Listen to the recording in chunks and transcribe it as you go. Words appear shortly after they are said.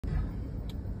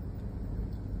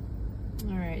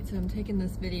Alright, so I'm taking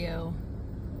this video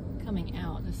coming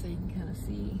out just so you can kind of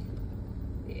see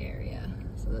the area.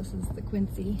 So this is the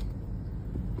Quincy.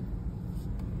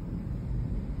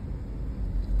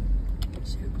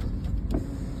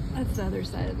 That's the other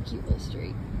side of the cute little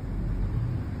street.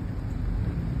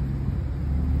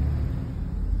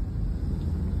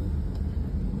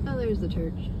 Oh, there's the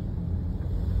church.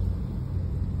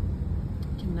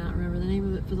 Cannot remember the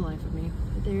name of it for the life of me,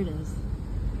 but there it is.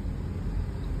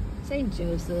 St.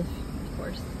 Joseph, of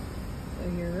course.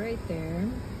 So you're right there.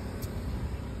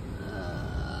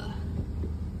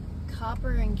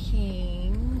 Copper and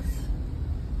Kings.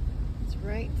 It's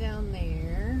right down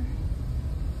there.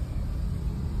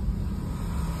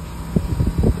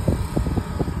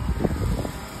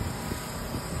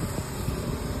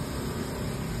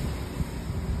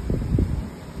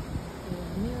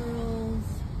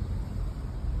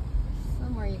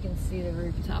 See the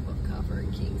rooftop of Copper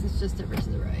and Kings. It's just over to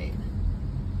the right.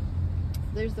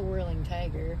 There's the Whirling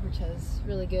Tiger, which has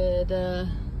really good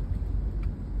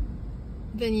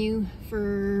venue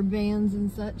for bands and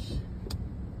such.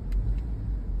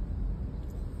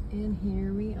 And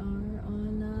here we are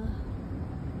on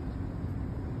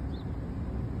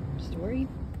Story,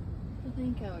 I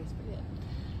think. I always forget.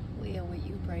 Leah,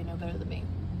 you probably know better than me.